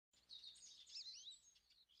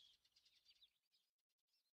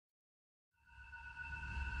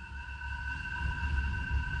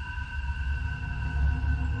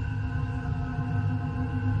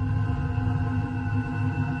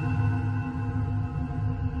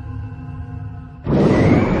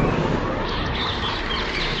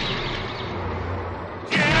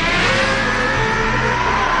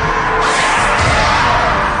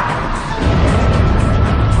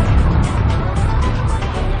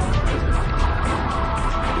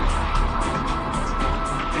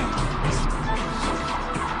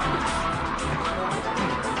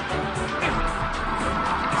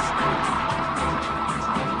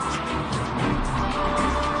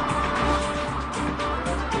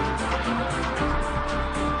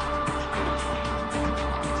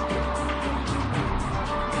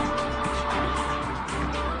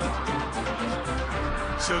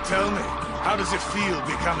tell me, how does it feel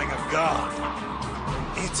becoming a god?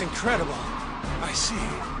 It's incredible. I see.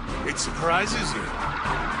 It surprises you.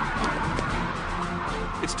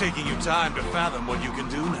 It's taking you time to fathom what you can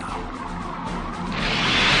do now.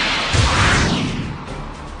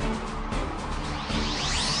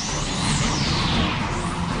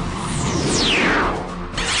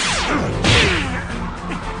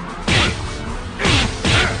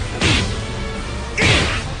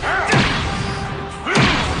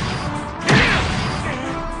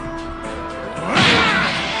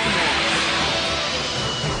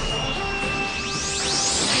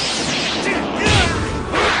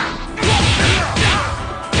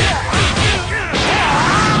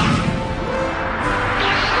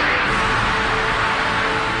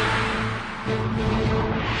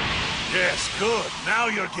 Yes, good. Now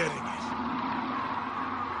you're getting it.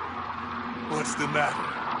 What's the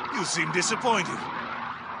matter? You seem disappointed.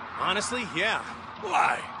 Honestly, yeah.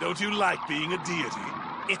 Why? Don't you like being a deity?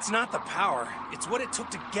 It's not the power. It's what it took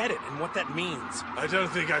to get it and what that means. I don't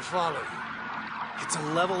think I follow you. It's a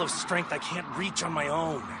level of strength I can't reach on my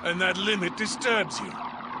own. And that limit disturbs you.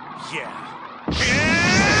 Yeah.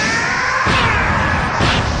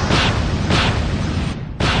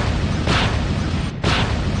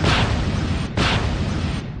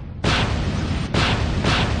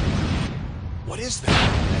 What is that?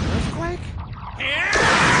 An earthquake?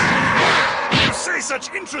 You say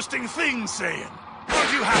such interesting things, Saiyan.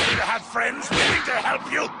 Aren't you happy to have friends willing to help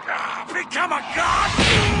you become a god?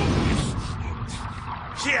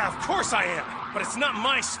 Yeah, of course I am. But it's not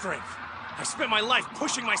my strength. I spent my life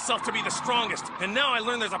pushing myself to be the strongest, and now I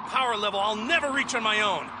learn there's a power level I'll never reach on my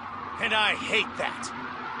own. And I hate that.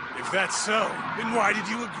 If that's so, then why did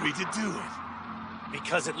you agree to do it?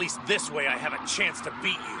 Because at least this way I have a chance to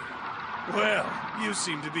beat you. Well, you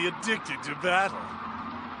seem to be addicted to battle.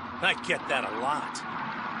 I get that a lot.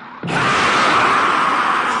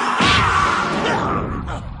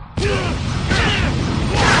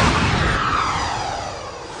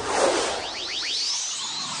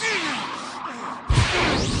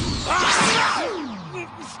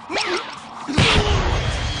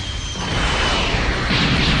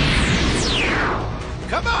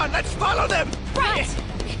 Come on, let's follow them! Right!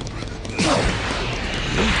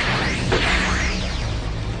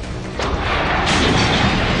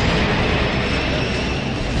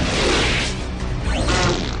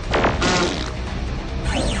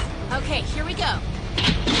 Okay, here we go.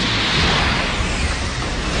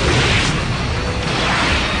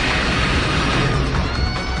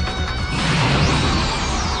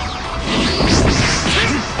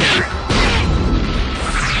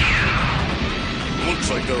 Looks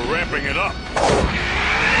like they're ramping it up.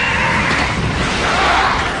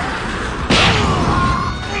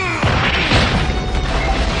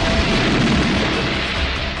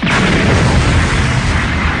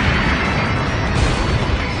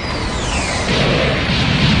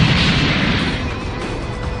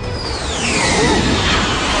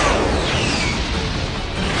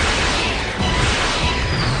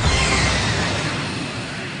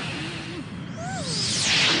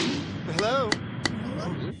 Hello?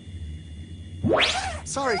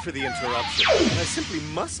 Sorry for the interruption. I simply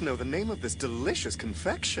must know the name of this delicious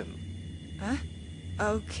confection. Huh?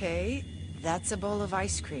 Okay. That's a bowl of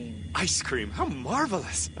ice cream. Ice cream? How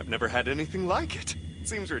marvelous! I've never had anything like it. It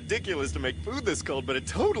seems ridiculous to make food this cold, but it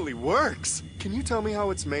totally works. Can you tell me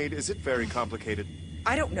how it's made? Is it very complicated?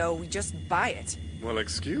 I don't know, we just buy it. Well,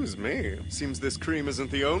 excuse me. Seems this cream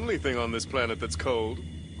isn't the only thing on this planet that's cold.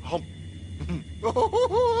 Hump.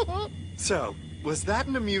 So, was that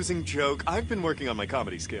an amusing joke? I've been working on my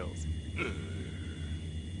comedy skills.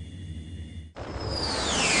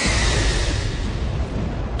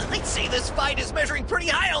 I'd say this fight is measuring pretty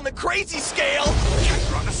high on the crazy scale!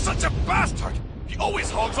 Kakarot is such a bastard! He always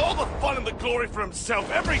hogs all the fun and the glory for himself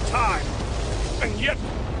every time! And yet...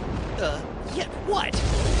 Yet what?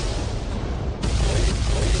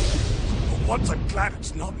 For once I'm glad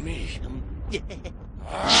it's not me.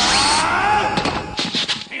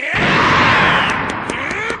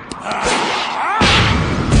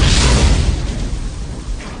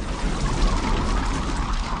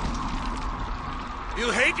 You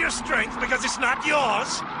hate your strength because it's not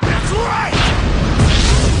yours? That's right!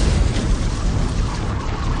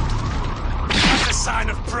 That's a sign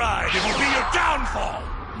of pride. It will be your downfall!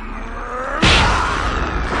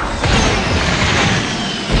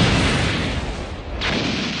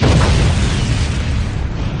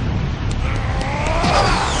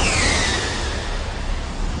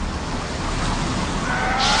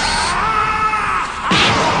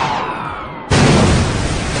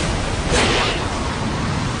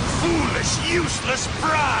 Useless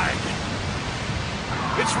pride!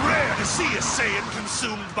 Saiyan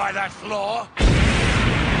consumed by that flaw?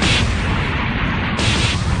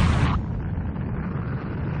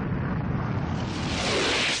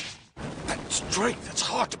 That strength, it's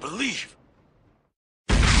hard to believe.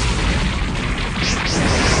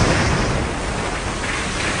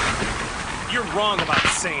 You're wrong about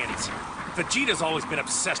Saiyans. Vegeta's always been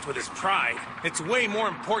obsessed with his pride. It's way more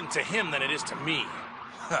important to him than it is to me.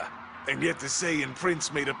 And yet the Saiyan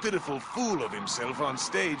Prince made a pitiful fool of himself on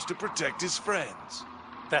stage to protect his friends.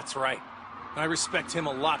 That's right. I respect him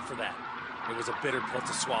a lot for that. It was a bitter pill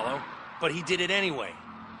to swallow, but he did it anyway,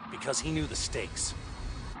 because he knew the stakes.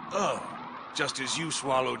 Oh, just as you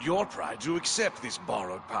swallowed your pride to accept this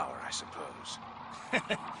borrowed power, I suppose.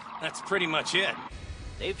 That's pretty much it.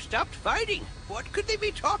 They've stopped fighting. What could they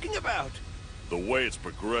be talking about? The way it's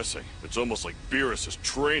progressing, it's almost like Beerus is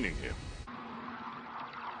training him.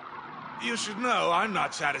 You should know I'm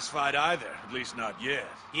not satisfied either, at least not yet.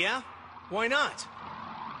 Yeah? Why not?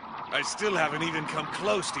 I still haven't even come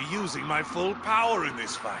close to using my full power in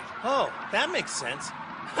this fight. Oh, that makes sense.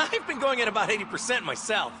 I've been going at about 80%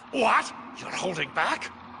 myself. What? You're holding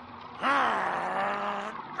back?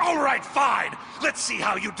 All right, fine. Let's see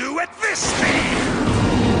how you do at this speed!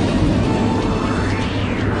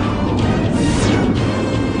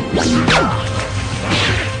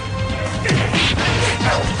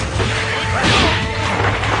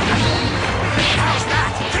 How's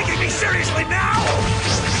that? Taking me seriously now?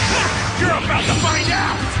 You're about to find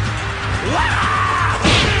out!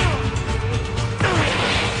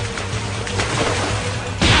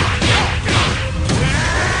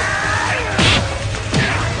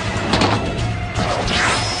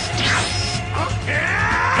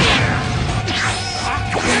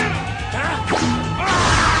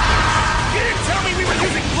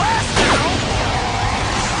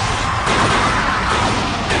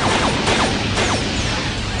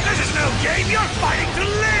 You're fighting to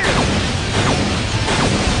live!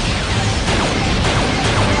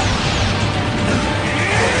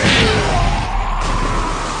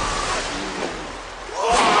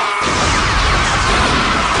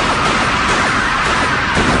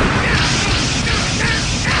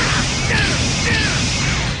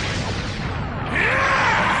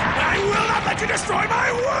 I will not let you destroy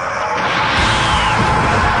my world!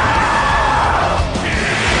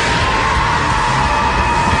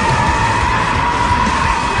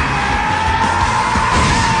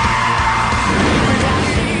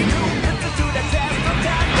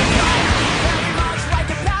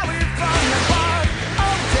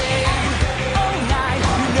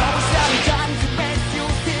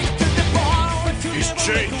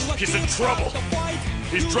 He's in trouble.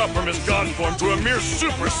 He's dropped from his god form to a mere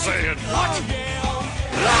Super Saiyan. What?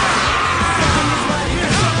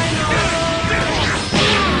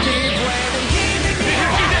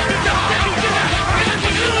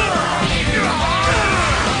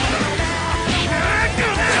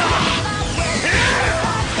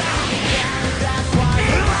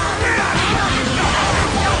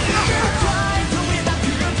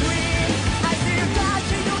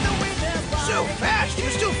 So fast, you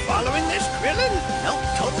still following this, Krillin? Nope,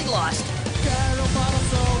 totally lost.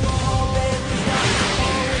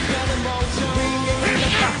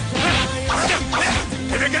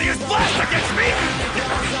 If you're gonna use blast against me,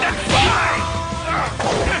 then fine!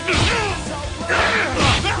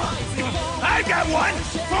 I've got one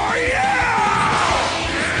for you!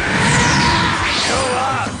 Go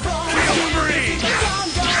up! Feel free!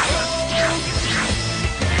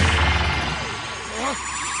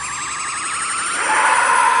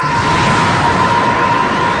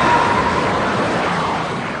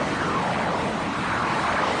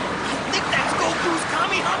 I think that's Goku's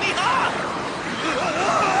Kamehameha!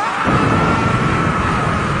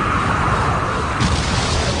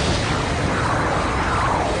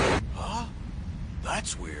 Huh?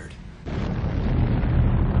 That's weird.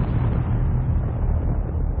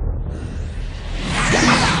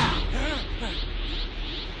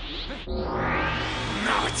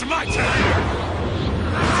 Now it's my turn!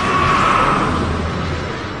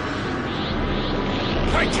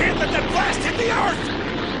 I can't let that blast hit the earth!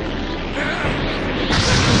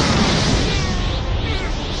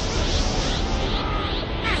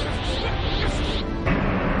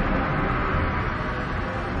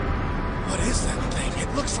 What is that thing? It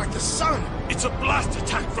looks like the sun! It's a blast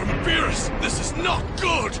attack from Beerus. This is not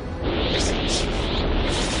good.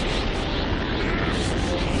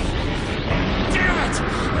 Damn it!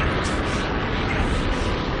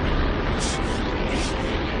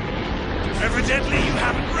 Evidently you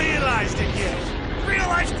haven't realized it yet.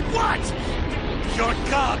 Realized what? Your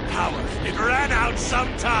god power. It ran out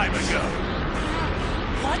some time ago.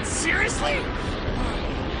 What? Seriously?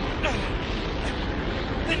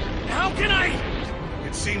 Then how can I...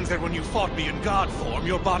 It seems that when you fought me in God form,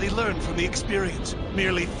 your body learned from the experience.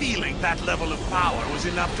 Merely feeling that level of power was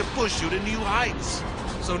enough to push you to new heights.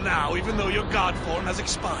 So now, even though your God form has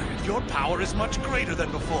expired, your power is much greater than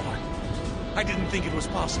before. I didn't think it was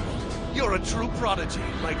possible. You're a true prodigy,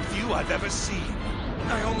 like few I've ever seen.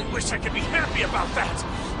 I only wish I could be happy about that.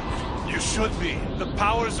 You should be. The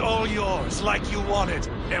power's all yours, like you want it.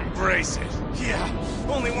 Embrace it. Yeah,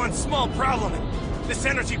 only one small problem. This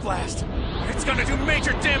energy blast. It's gonna do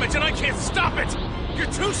major damage and I can't stop it!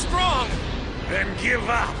 You're too strong! Then give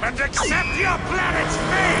up and accept your planet's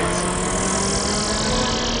fate!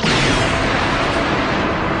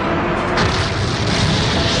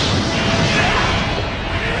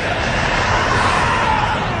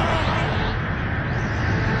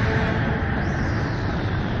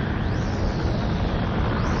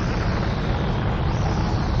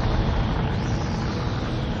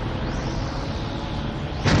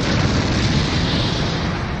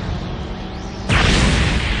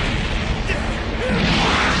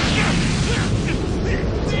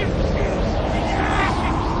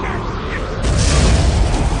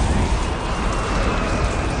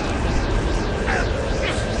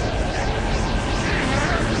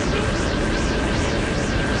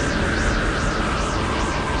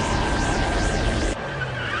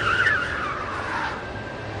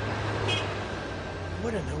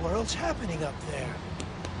 What in the world's happening up there?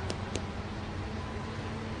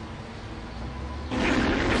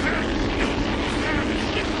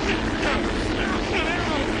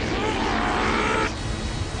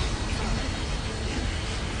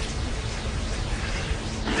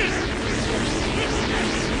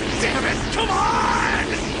 Damn it! Come on!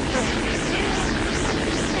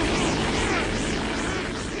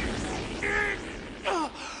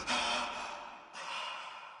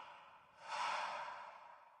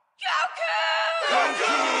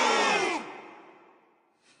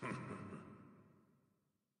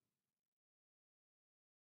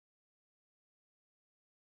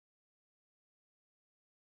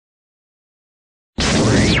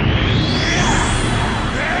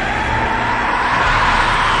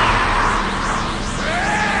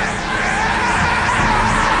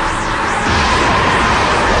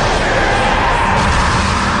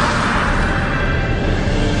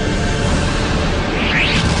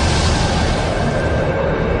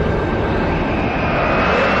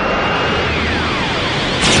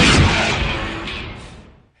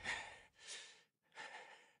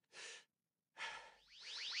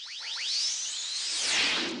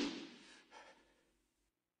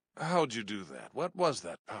 How'd you do that? What was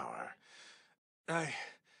that power?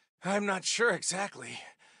 I'm not sure exactly.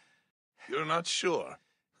 You're not sure?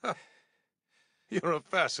 Huh. You're a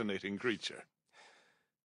fascinating creature.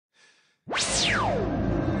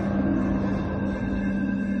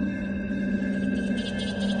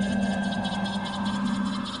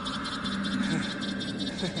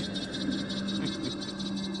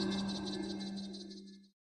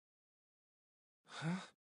 Huh?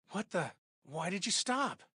 What the? Why did you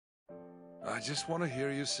stop? I just want to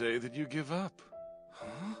hear you say that you give up.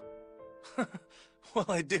 Huh? Well,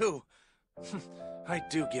 I do. I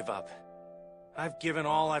do give up. I've given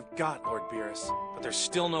all I've got, Lord Beerus, but there's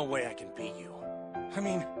still no way I can beat you. I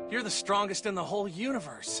mean, you're the strongest in the whole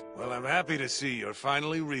universe. Well, I'm happy to see you're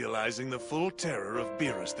finally realizing the full terror of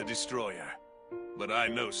Beerus the Destroyer. But I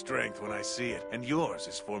know strength when I see it, and yours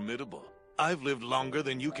is formidable. I've lived longer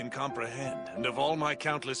than you can comprehend, and of all my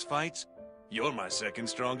countless fights, you're my second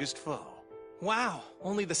strongest foe. Wow,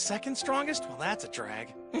 only the second strongest? Well, that's a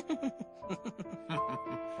drag.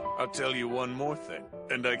 I'll tell you one more thing,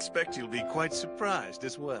 and I expect you'll be quite surprised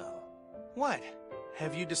as well. What?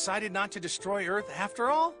 Have you decided not to destroy Earth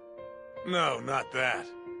after all? No, not that.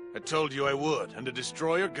 I told you I would, and a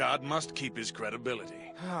destroyer god must keep his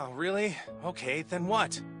credibility. Oh, really? Okay, then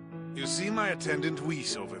what? You see my attendant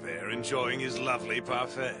Whis over there enjoying his lovely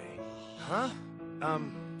parfait? Huh?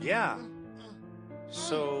 Yeah.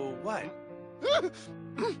 So, what?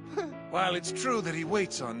 While it's true that he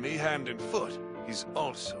waits on me hand and foot, he's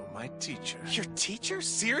also my teacher. Your teacher?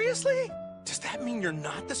 Seriously? Does that mean you're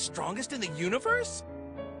not the strongest in the universe?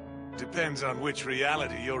 Depends on which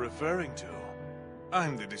reality you're referring to.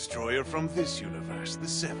 I'm the destroyer from this universe, the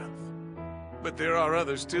 7th. But there are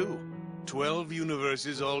others too. 12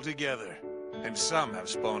 universes altogether. And some have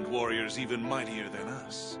spawned warriors even mightier than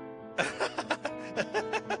us.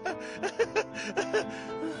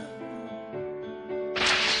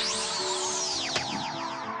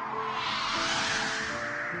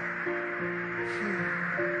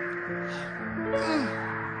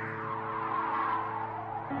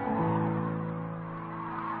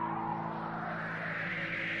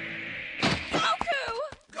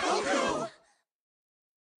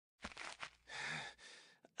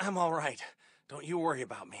 I'm all right. Don't you worry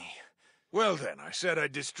about me. Well then, I said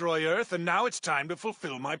I'd destroy Earth, and now it's time to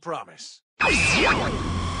fulfill my promise.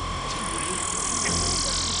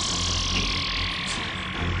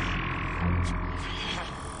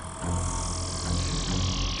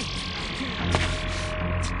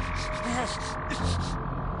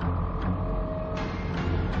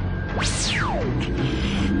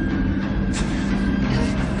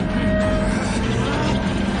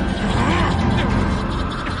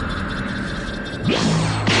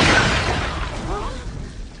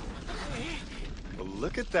 Well,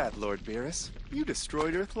 look at that, Lord Beerus. You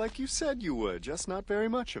destroyed Earth like you said you would, just not very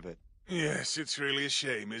much of it. Yes, it's really a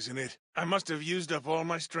shame, isn't it? I must have used up all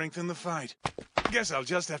my strength in the fight. Guess I'll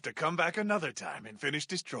just have to come back another time and finish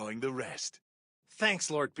destroying the rest.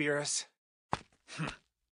 Thanks, Lord Beerus.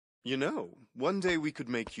 You know, one day we could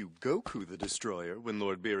make you Goku the Destroyer when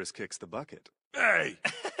Lord Beerus kicks the bucket. Hey!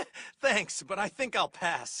 Thanks, but I think I'll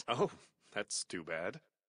pass. Oh, that's too bad.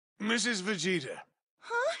 Mrs. Vegeta,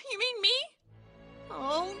 Huh? You mean me?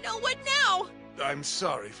 Oh, no, what now? I'm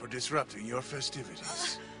sorry for disrupting your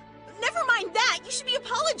festivities. Never mind that. You should be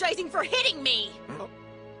apologizing for hitting me.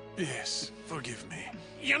 Yes, forgive me.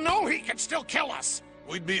 You know he can still kill us.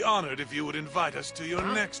 We'd be honored if you would invite us to your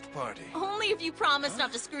next party. Only if you promise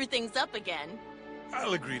not to screw things up again.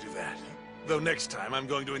 I'll agree to that. Though next time I'm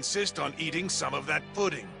going to insist on eating some of that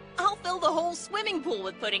pudding. I'll fill the whole swimming pool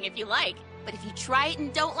with pudding if you like. But if you try it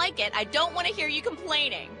and don't like it, I don't want to hear you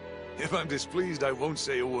complaining. If I'm displeased, I won't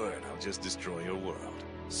say a word. I'll just destroy your world.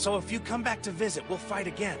 So if you come back to visit, we'll fight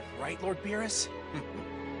again, right, Lord Beerus?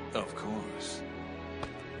 Of course.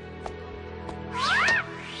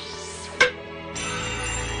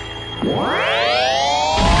 What?